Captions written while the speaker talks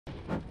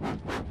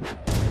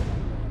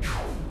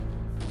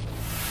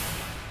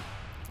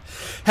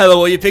Hello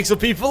all you Pixel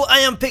people, I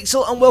am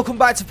Pixel and welcome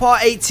back to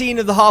part 18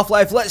 of the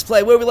Half-Life Let's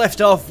Play. Where we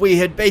left off, we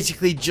had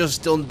basically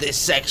just done this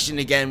section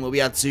again where we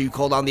had to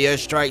call down the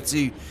airstrike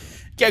to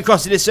get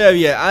across to this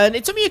area. And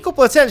it took me a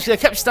couple of attempts because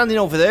I kept standing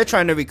over there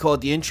trying to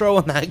record the intro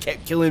and that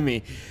kept killing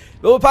me.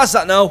 But we're past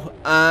that now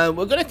and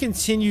we're going to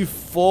continue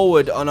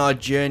forward on our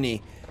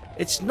journey.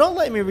 It's not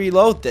letting me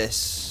reload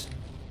this.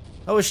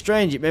 That was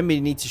strange, it made me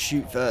need to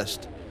shoot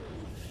first.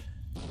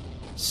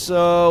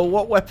 So,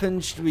 what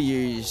weapon should we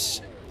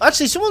use?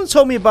 Actually, someone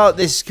told me about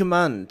this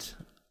command.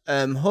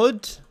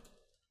 HUD.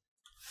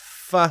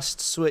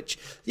 Fast switch.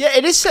 Yeah,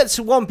 it is set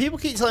to 1. People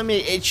keep telling me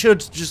it should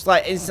just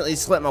like instantly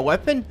select my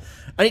weapon.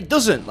 And it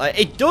doesn't. Like,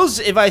 it does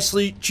if I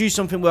choose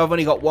something where I've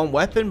only got one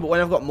weapon. But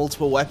when I've got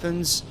multiple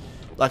weapons,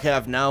 like I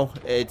have now,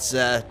 it's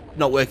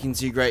not working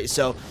too great.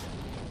 So,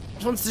 I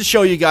just wanted to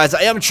show you guys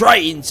that I am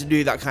trying to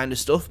do that kind of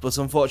stuff. But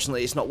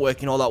unfortunately, it's not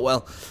working all that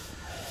well.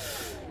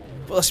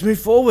 But let's move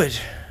forward.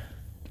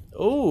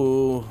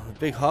 Oh,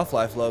 big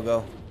Half-Life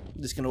logo.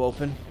 This gonna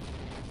open?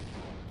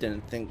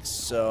 Didn't think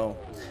so.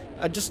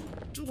 I just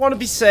want to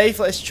be safe.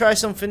 Let's try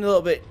something a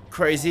little bit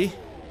crazy.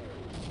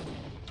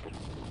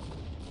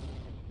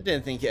 I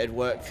didn't think it'd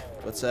work,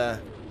 but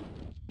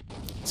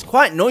it's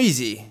quite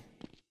noisy.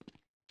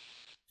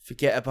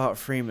 Forget about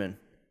Freeman.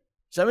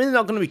 Does that mean they're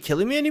not gonna be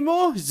killing me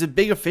anymore? Is there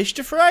bigger fish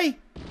to fry?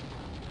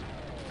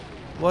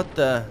 What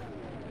the?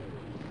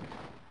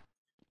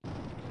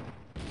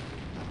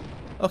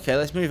 Okay,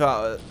 let's move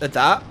out of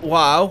that.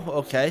 Wow,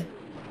 okay.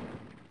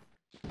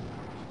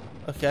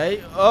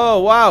 Okay. Oh,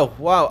 wow.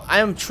 Wow, I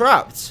am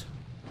trapped.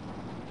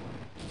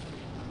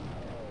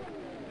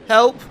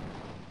 Help.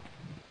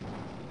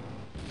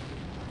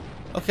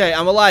 Okay,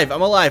 I'm alive.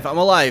 I'm alive. I'm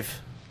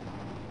alive.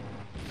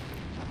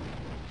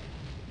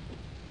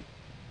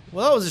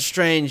 Well, that was a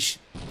strange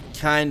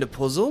kind of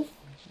puzzle.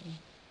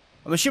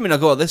 I'm assuming I'll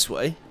go this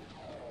way.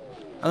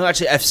 I'm going to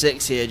actually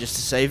F6 here just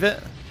to save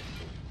it.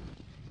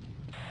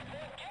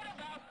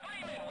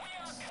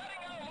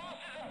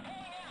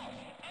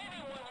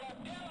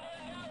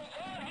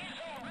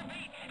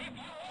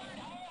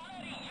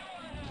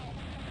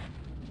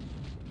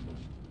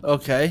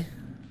 Okay.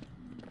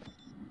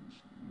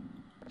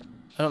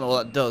 I don't know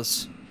what that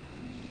does.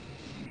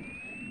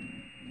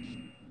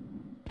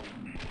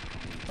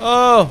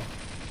 Oh!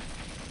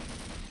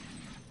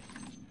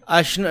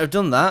 I shouldn't have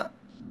done that.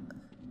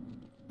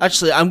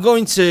 Actually, I'm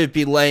going to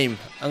be lame.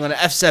 I'm going to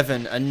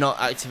F7 and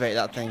not activate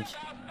that thing.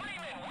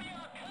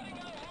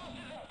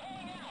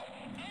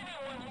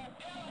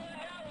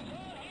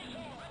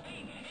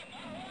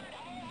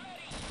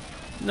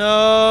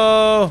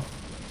 No!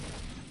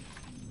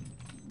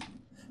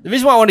 The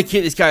reason why I want to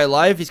keep this guy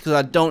alive is because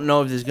I don't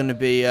know if there's going to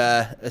be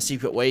a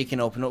secret way he can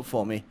open up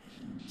for me.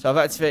 So I've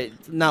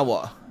activated... Now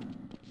what?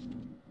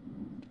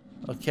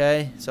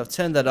 Okay, so I've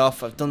turned that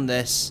off. I've done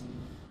this.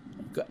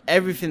 I've got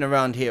everything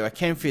around here. I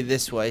came through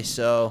this way,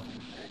 so...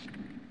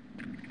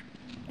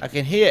 I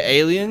can hear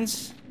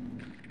aliens.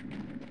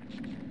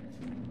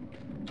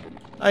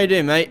 How you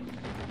doing, mate?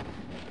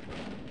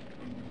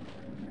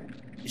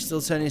 You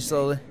still turning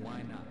slowly?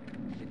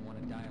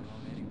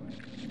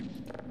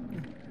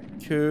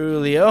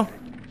 Coolio.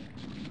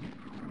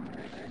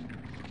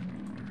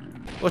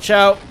 Watch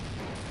out.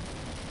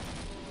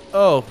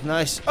 Oh,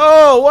 nice.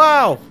 Oh,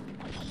 wow.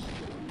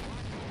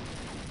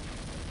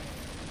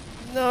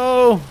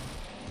 No.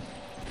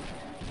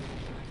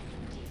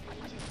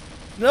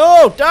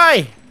 No,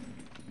 die.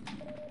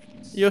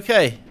 You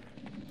okay?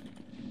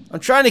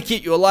 I'm trying to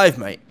keep you alive,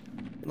 mate.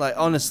 Like,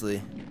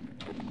 honestly.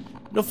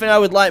 Nothing I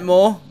would like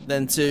more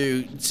than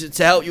to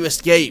help you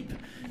escape.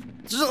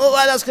 Doesn't look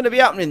like that's going to be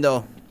happening,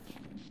 though.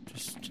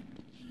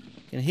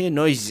 I can hear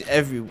noises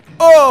everywhere.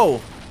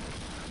 Oh!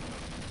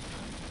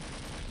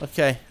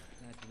 Okay.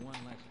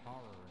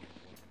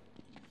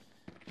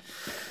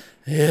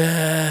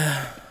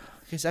 Yeah.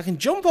 Okay, so I can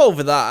jump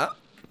over that.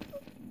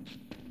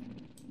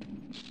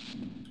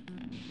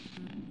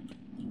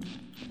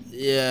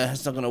 Yeah,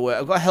 it's not gonna work.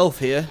 I've got health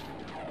here.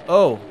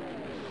 Oh.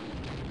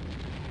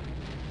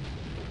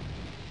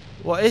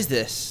 What is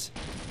this?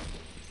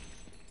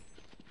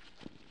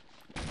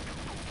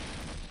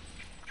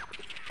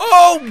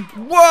 Oh!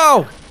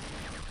 Wow!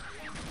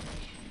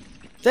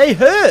 They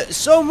hurt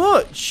so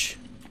much.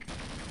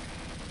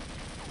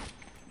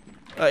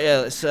 Oh yeah,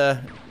 let's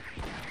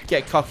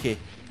get cocky.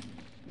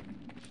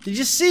 Did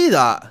you see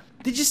that?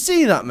 Did you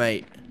see that,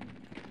 mate?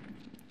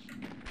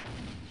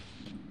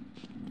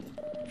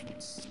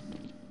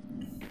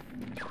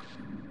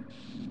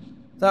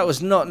 That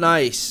was not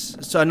nice.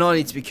 So I know I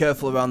need to be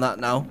careful around that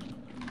now.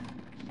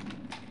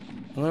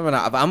 I'm gonna run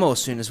out of ammo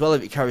soon as well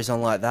if it carries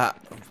on like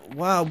that.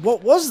 Wow,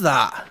 what was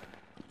that?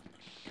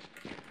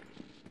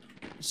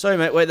 Sorry,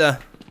 mate, wait there.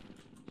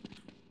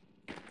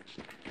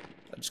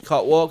 I just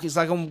can't walk. It's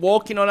like I'm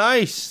walking on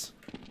ice.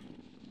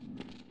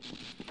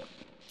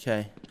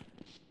 Okay.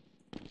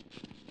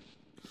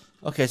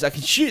 Okay, so I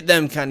can shoot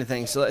them kind of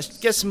thing. So let's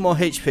get some more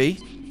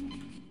HP.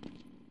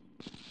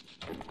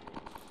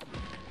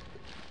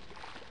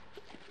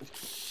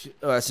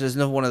 Alright, so there's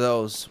another one of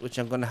those, which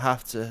I'm going to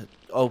have to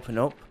open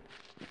up.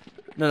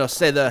 No, no,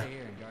 stay there. Stay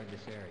here and guard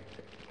this area.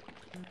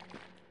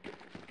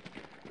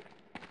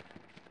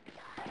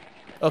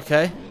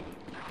 Okay.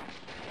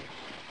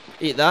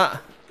 Eat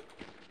that.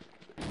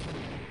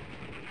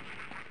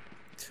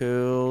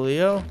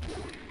 Coolio.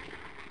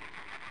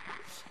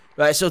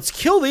 Right, so to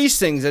kill these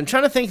things, I'm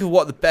trying to think of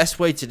what the best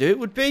way to do it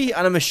would be,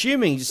 and I'm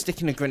assuming just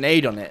sticking a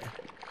grenade on it.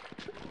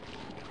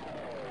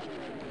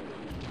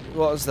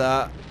 What was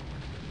that?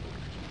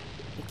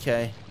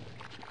 Okay.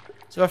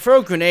 So if I throw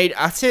a grenade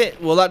at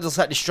it, will that just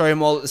like destroy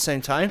them all at the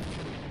same time?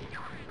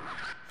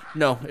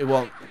 No, it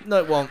won't. No,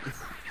 it won't.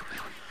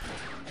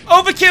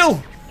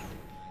 Overkill!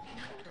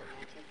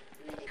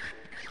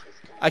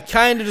 I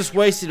kind of just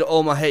wasted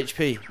all my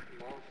HP.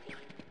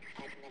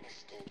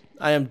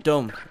 I am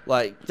dumb.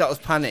 Like, that was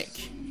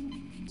panic.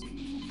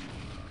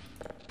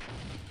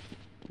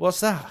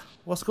 What's that?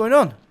 What's going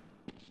on?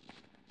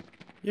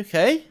 You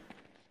okay?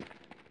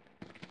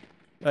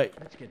 Right.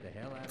 Let's get the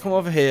hell out of Come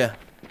over here.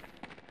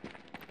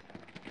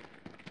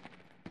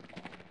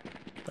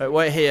 Right,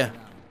 wait here.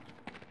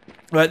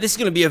 Right, this is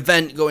going to be a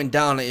vent going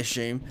down, I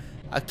assume.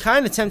 I'm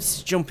kind of tempted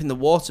to jump in the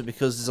water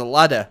because there's a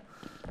ladder.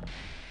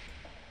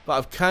 But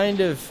I've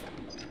kind of...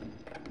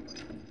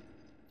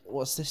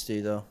 What's this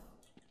do, though?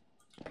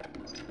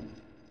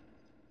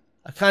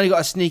 I kind of got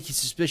a sneaky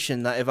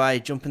suspicion that if I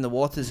jump in the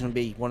water, there's going to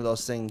be one of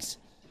those things.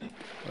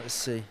 Let's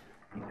see.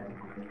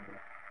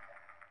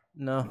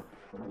 No.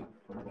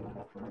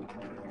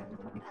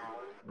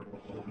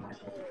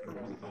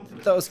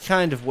 That was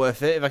kind of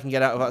worth it if I can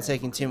get out without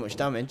taking too much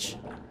damage.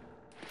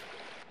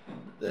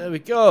 There we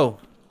go.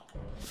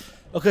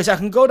 Okay, so I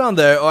can go down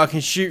there or I can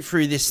shoot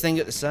through this thing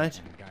at the side.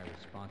 the guy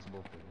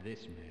responsible for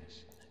this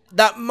mess.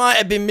 That might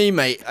have been me,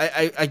 mate.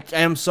 I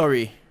am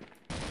sorry.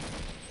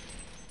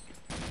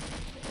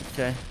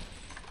 Okay.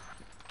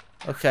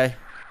 Okay.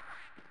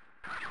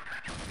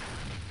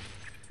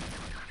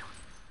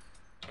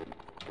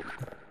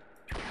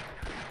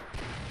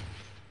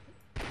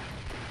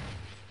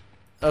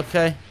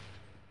 Okay.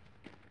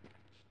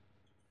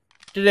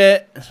 Did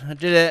it. I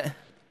did it.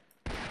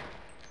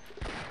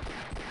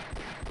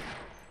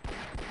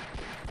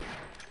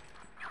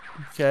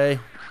 Okay.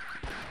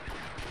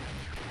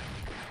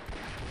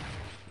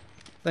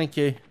 Thank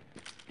you.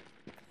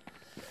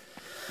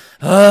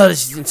 Oh,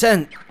 this is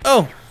intense.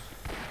 Oh!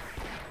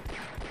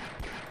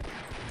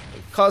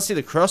 Can't see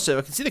the crosser.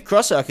 I can see the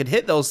crosser. I could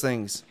hit those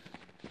things.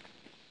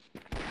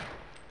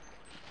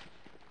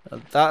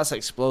 That's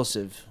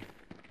explosive.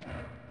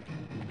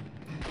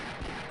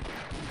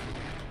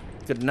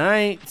 Good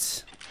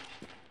night.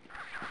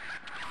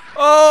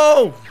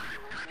 Oh!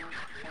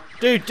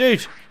 Dude,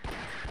 dude.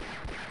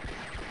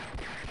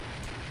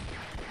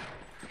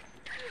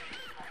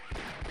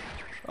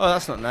 Oh,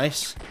 that's not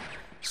nice.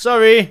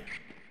 Sorry.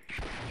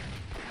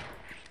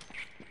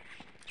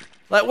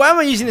 Like, why am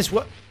I using this?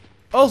 What?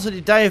 Also,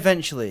 they die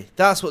eventually.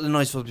 That's what the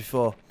noise was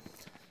before.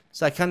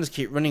 So I can just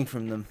keep running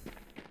from them.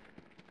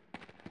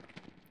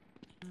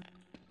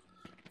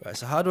 Right,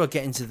 so how do I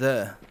get into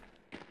there?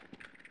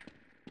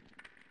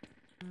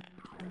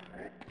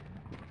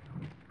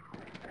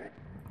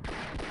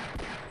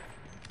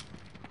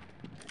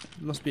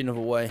 Must be another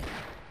way.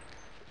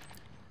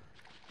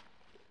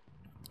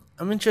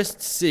 I'm interested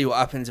to see what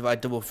happens if I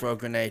double throw a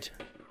grenade.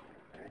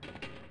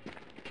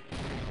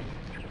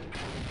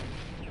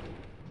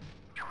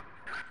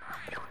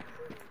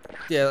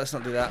 Yeah, let's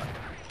not do that.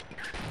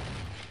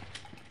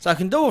 So I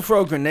can double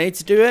throw a grenade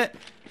to do it.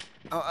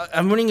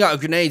 I'm running out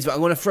of grenades, but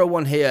I'm going to throw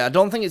one here. I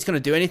don't think it's going to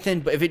do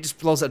anything, but if it just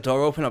blows that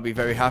door open, I'll be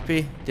very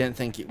happy. Didn't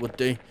think it would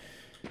do.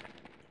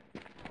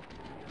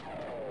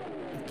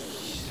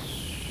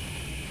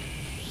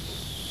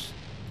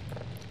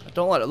 I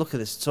don't like the look of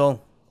this at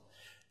all.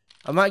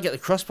 I might get the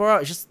crossbar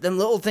out. It's just them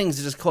little things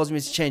are just causing me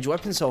to change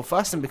weapons so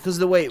fast, and because of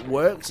the way it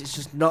works, it's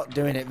just not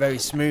doing it very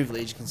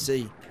smoothly, as you can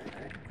see.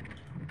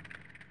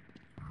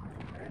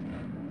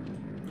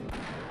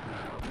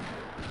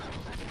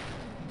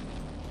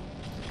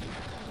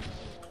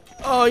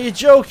 Oh, you're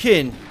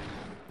joking!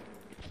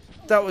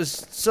 That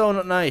was so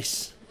not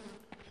nice.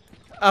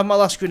 I have my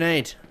last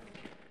grenade.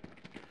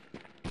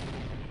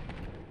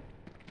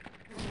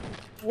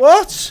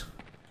 What?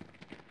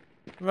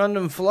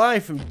 Random fly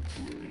from...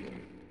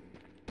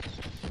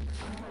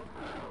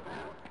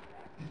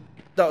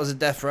 That was a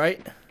death,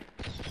 right?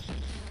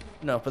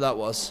 No, but that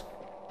was.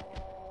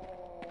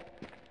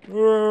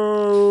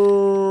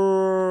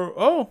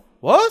 Oh,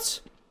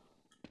 what?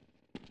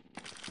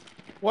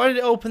 Why did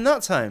it open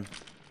that time?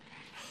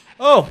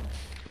 Oh,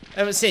 I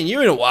haven't seen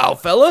you in a while,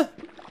 fella.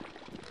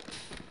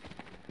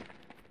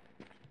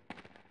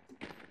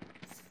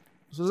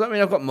 So does that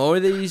mean I've got more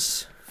of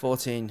these?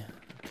 14.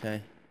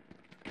 Okay.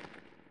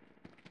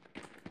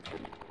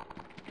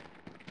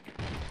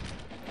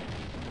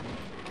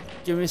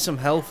 Give me some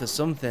health or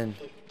something.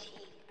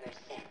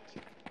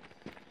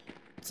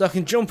 So I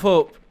can jump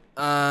up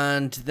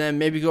and then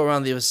maybe go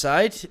around the other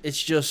side.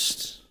 It's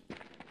just...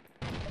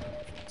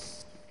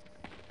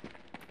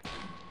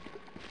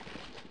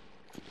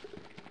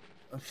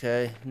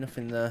 Okay,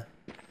 nothing there.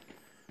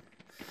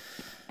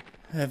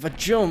 If I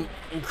jump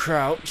and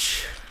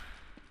crouch,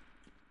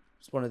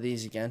 it's one of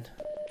these again.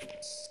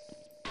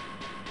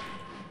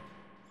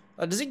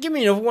 Does it give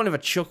me another one if I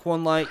chuck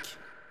one like?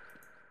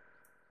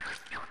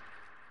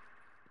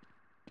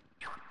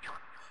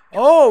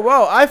 Oh,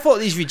 wow, I thought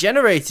these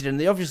regenerated and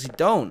they obviously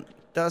don't.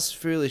 That's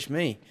foolish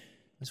me.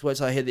 Let's wait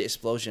till I hear the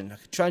explosion. I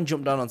could try and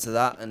jump down onto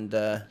that and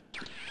there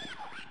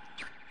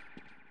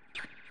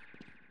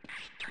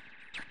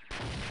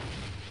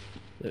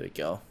we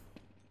go.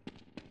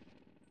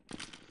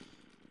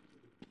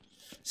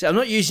 See, I'm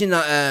not using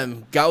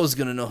that Gauss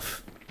gun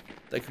enough.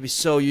 That could be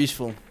so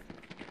useful.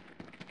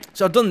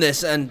 So I've done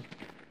this and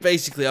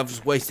basically I've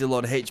just wasted a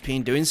lot of HP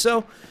in doing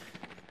so.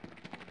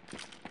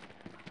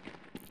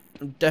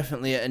 I'm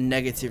definitely at a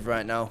negative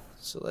right now.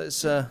 So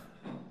let's I'm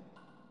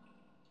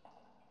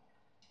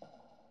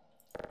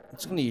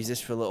just gonna use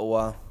this for a little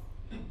while.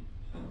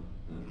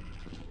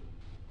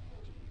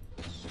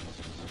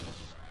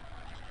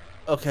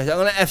 Okay, so I'm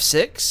gonna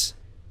F6.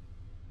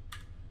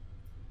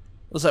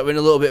 Looks like we're in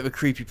a little bit of a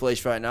creepy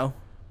place right now.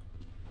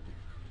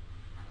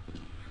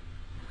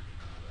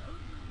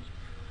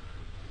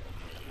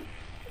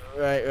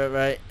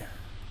 Right.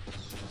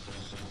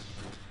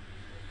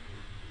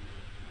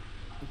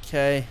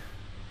 Okay.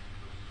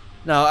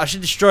 No, I should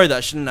destroy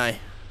that, shouldn't I?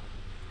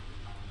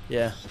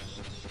 Yeah.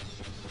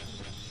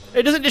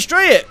 It doesn't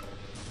destroy it!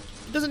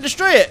 It doesn't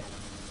destroy it!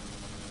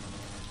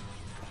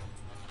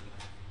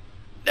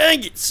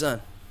 Dang it,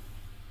 son.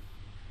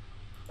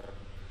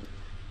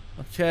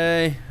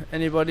 Okay,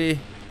 anybody?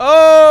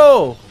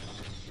 Oh!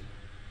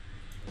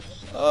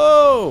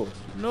 Oh!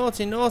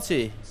 Naughty,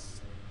 naughty.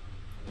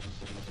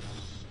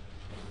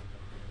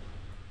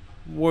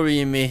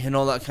 Worrying me and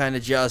all that kind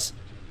of jazz.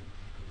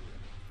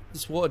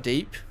 Is this water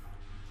deep?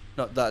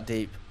 Not that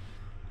deep.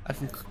 I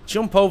can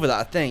jump over that,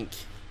 I think.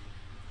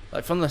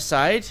 Like from the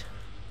side.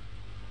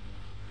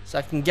 So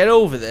I can get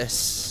over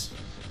this.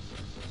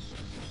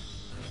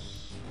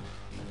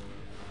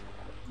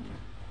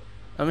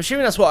 I'm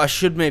assuming that's what I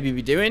should maybe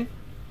be doing.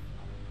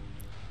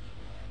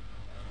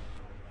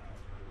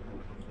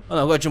 Oh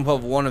no, I've got to jump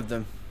over one of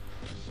them.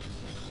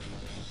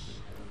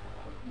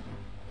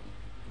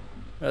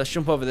 Right, let's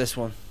jump over this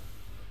one.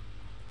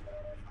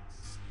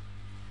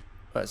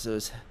 Right, so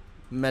there's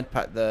med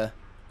pack there.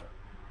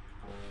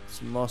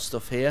 Some more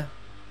stuff here.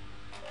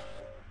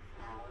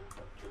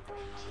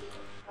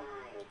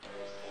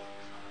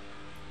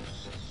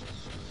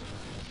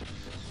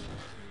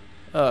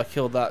 Oh, I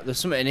killed that. There's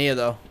something in here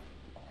though.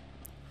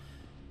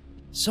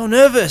 So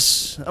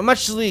nervous. I'm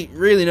actually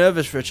really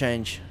nervous for a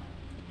change.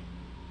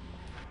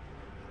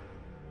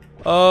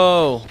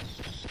 Oh.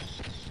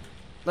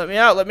 Let me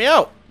out, let me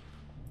out.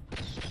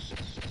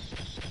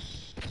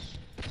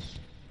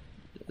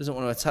 Doesn't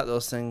want to attack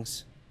those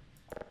things.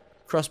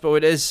 Crossbow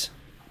it is.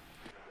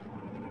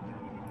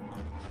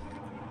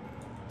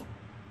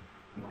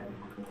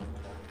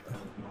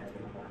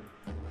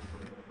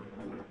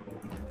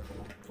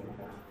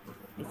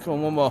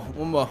 Come on,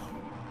 one more.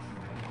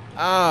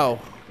 Ow.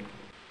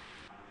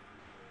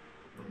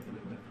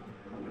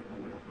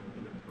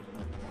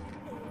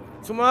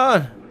 Come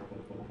on.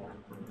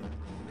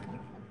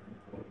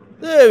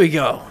 There we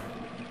go.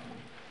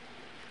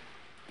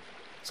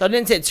 So I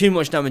didn't take too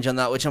much damage on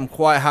that, which I'm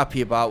quite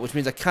happy about, which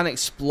means I can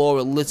explore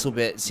a little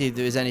bit, see if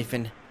there is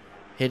anything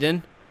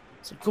hidden.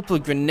 So a couple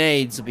of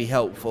grenades will be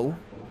helpful.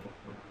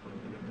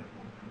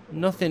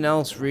 Nothing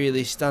else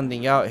really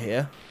standing out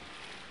here.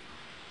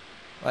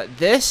 Like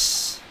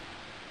this?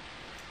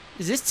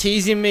 Is this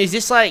teasing me? Is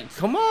this like,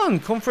 come on,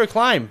 come for a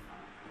climb?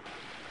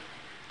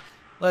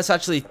 Let's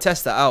actually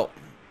test that out.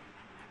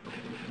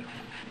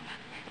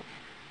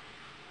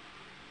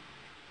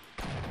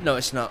 No,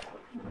 it's not.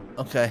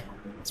 Okay.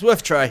 It's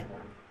worth a try.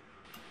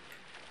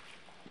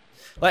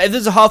 Like, if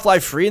there's a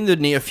Half-Life 3 in the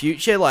near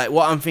future, like,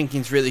 what I'm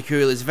thinking is really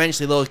cool is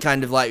eventually those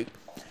kind of, like,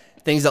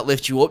 things that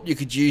lift you up, you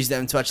could use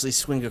them to actually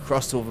swing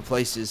across to other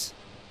places.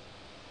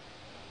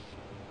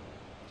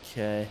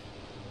 Okay.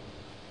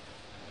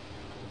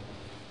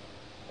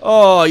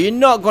 Oh, you're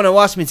not going to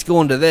ask me to go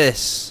under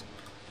this.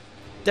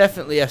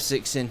 Definitely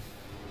F6 in.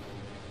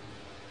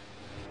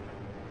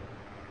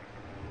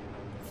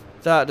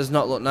 That does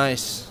not look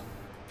nice.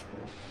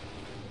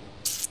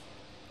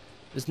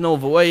 There's no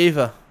other way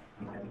either.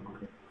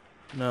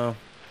 No.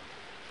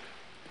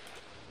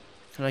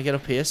 Can I get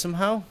up here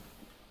somehow?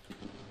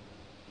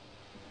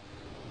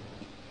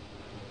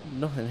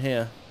 Nothing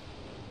here.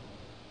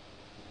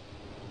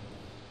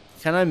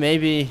 Can I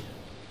maybe...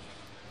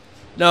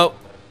 No.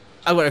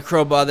 I've got to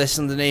crowbar this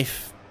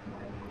underneath.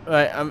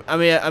 Right, I'm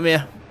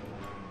here.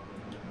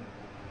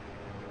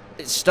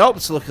 It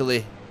stopped,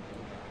 luckily.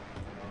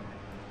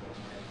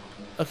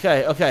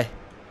 Okay.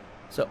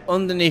 So,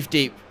 underneath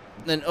deep.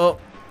 Then up.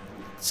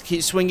 Let's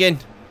keep swinging.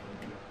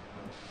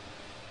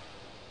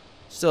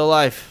 Still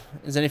alive.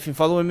 Is anything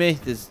following me?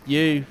 There's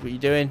you. What are you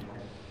doing?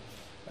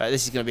 Right,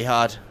 this is going to be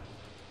hard.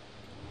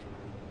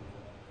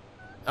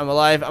 I'm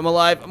alive.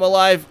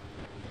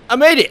 I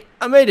made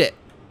it.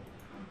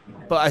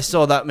 But I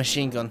saw that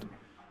machine gun.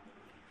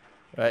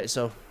 Right,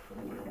 so.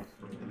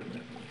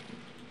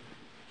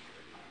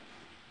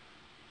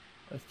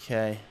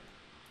 Okay.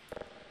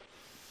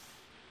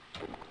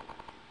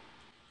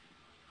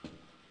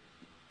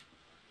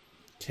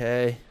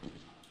 Okay.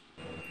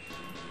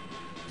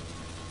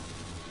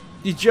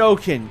 You're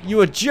joking.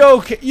 You are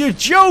joking. You're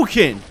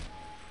joking.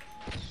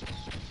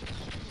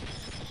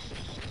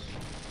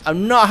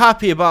 I'm not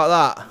happy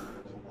about that.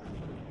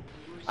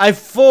 I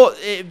thought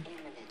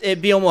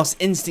it'd be almost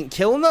instant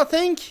kill on that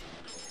thing.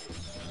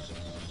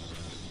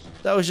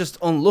 That was just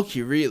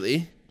unlucky,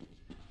 really.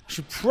 I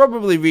should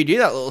probably redo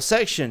that little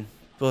section,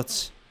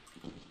 but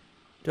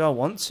do I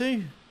want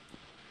to?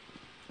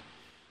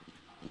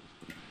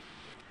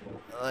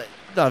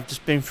 No, I've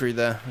just been through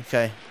there.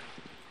 Okay.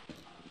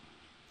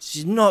 This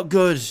is not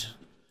good.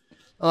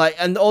 Like,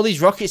 and all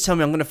these rockets tell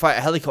me I'm going to fight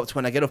a helicopter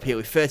when I get up here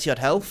with 30 odd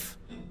health.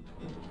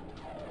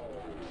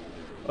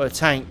 Or a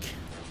tank.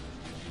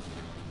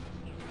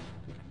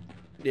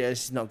 Yeah,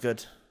 this is not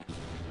good.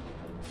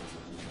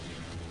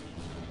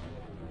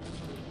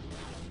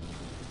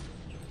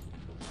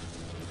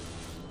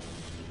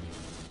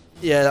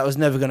 Yeah, that was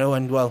never going to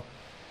end well.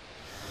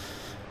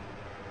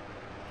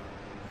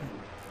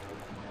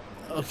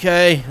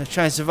 Okay, let's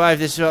try and survive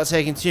this without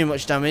taking too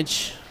much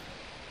damage.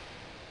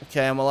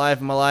 Okay, I'm alive,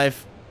 I'm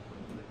alive.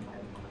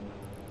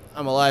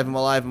 I'm alive, I'm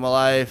alive, I'm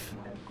alive.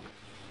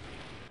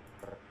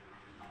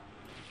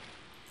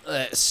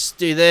 Let's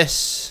do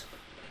this.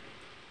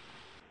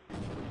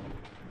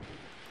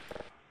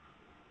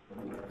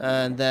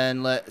 And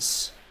then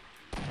let's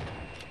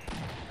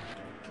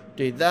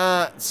do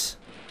that.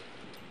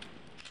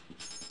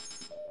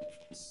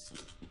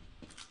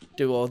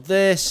 Do all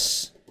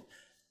this.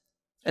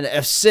 And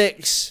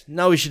F6.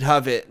 Now we should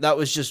have it. That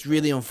was just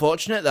really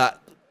unfortunate. That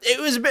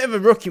it was a bit of a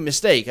rookie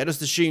mistake. I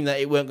just assumed that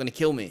it weren't going to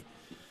kill me.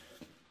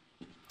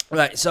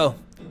 Right, so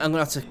I'm going to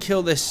have to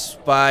kill this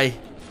by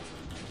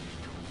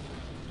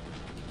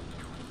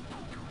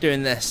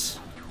doing this.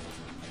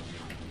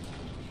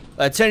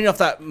 Turning off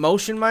that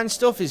motion mine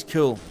stuff is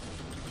cool.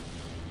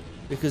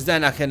 Because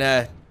then I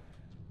can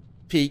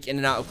peek in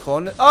and out of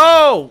corners.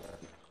 Oh!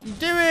 What are you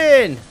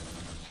doing?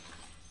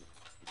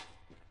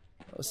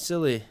 That was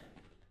silly.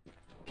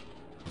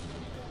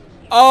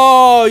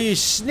 Oh, you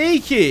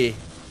sneaky!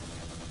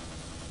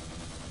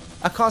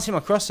 I can't see my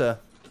crosser.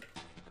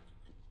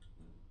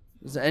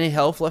 Is there any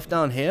health left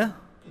down here?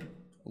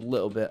 A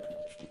little bit.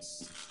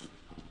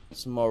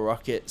 Some more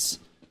rockets.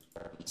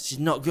 This is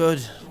not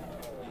good.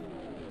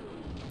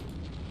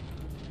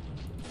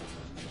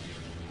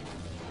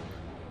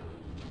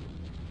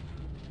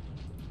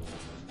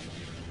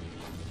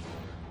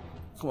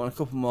 Come on, a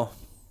couple more.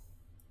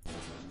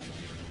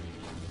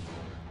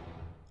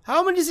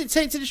 How many does it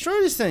take to destroy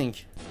this thing?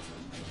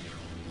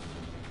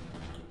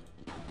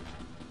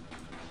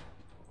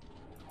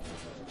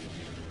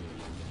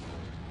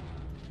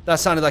 That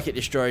sounded like it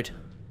destroyed.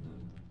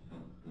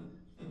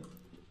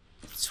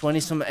 20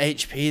 some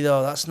HP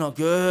though, that's not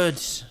good.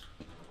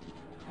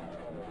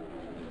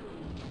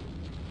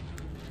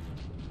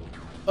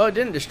 Oh, it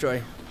didn't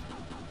destroy.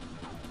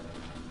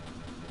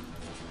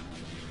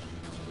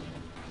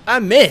 I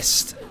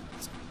missed.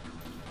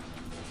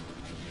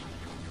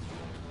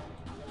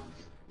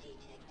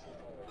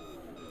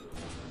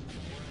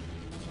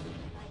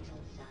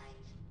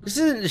 This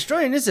isn't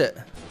destroying, is it?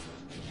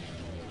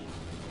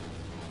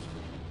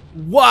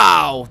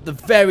 Wow! The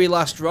very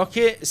last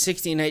rocket,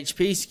 16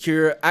 HP,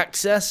 secure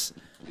access.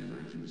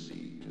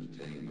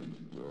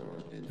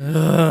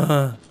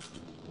 But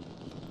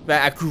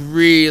I could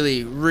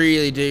really,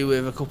 really do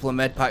with a couple of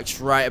med packs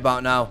right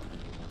about now.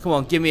 Come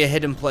on, give me a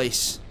hidden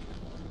place.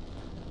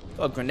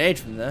 Got a grenade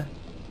from there.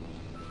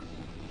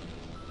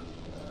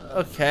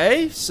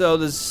 Okay, so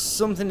there's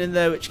something in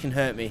there which can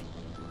hurt me.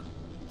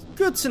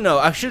 Good to know.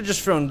 I should have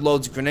just thrown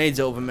loads of grenades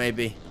over,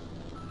 maybe.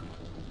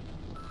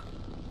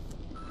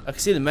 I can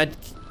see the med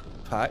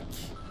pack.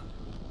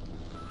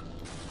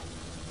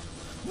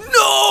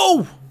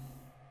 No!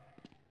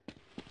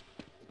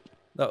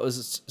 That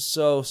was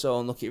so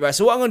unlucky. Right,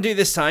 so what I'm going to do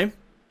this time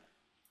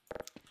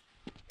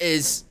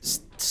is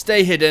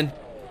stay hidden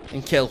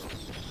and kill.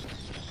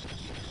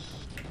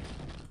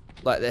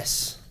 Like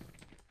this.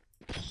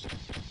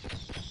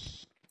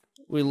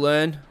 We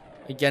learn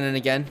again and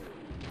again.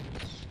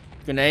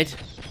 Grenade.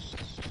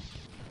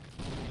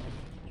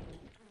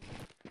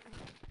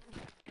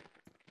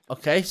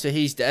 Okay, so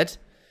he's dead.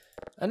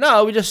 And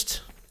now we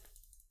just...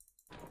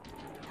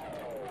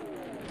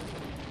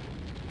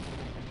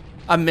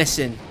 I'm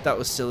missing. That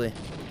was silly.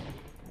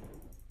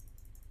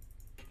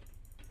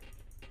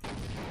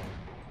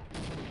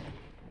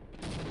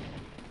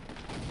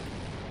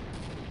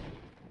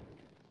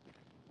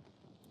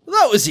 Well,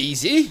 that was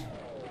easy.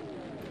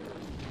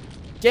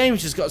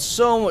 Game's just got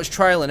so much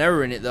trial and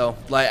error in it, though.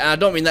 Like, and I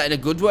don't mean that in a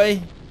good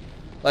way.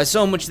 Like,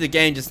 so much of the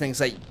game just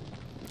thinks, like...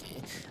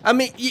 I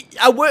mean,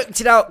 I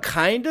worked it out,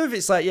 kind of.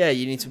 It's like, yeah,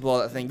 you need to blow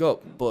that thing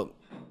up. But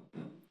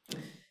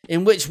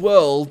in which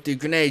world do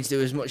grenades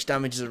do as much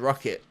damage as a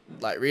rocket?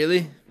 Like,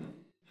 really?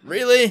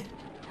 Really?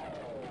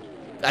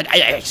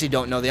 I actually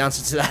don't know the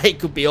answer to that. It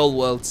could be all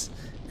worlds.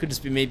 It could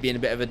just be me being a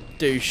bit of a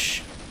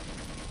douche.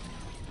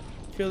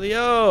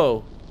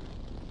 Coolio.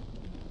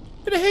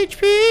 Bit of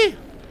HP.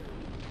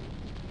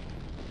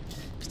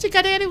 But you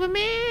gotta get it with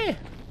me.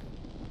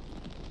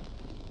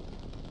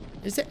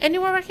 Is there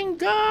anywhere I can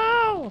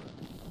go?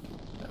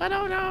 I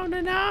don't know.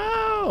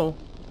 No.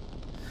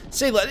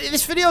 See, look,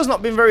 this video's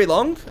not been very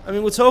long. I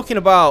mean, we're talking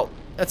about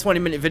a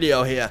 20-minute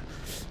video here.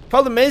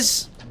 Problem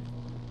is,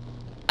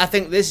 I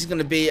think this is going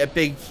to be a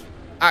big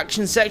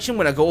action section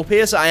when I go up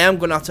here, so I am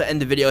going to have to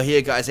end the video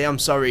here, guys. I am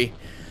sorry.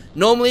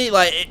 Normally,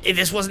 like, if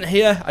this wasn't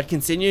here, I'd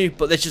continue,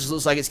 but this just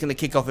looks like it's going to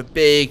kick off a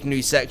big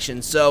new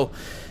section. So,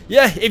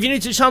 yeah, if you're new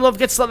to the channel, don't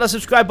forget to slap that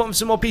subscribe button for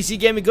some more PC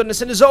gaming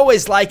goodness, and as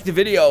always, like the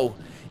video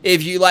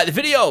if you like the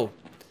video.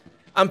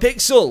 I'm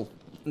Pixel,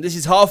 and this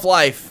is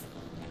Half-Life,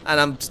 and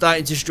I'm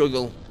starting to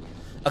struggle.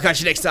 I'll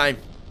catch you next time.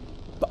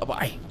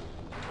 Bye-bye.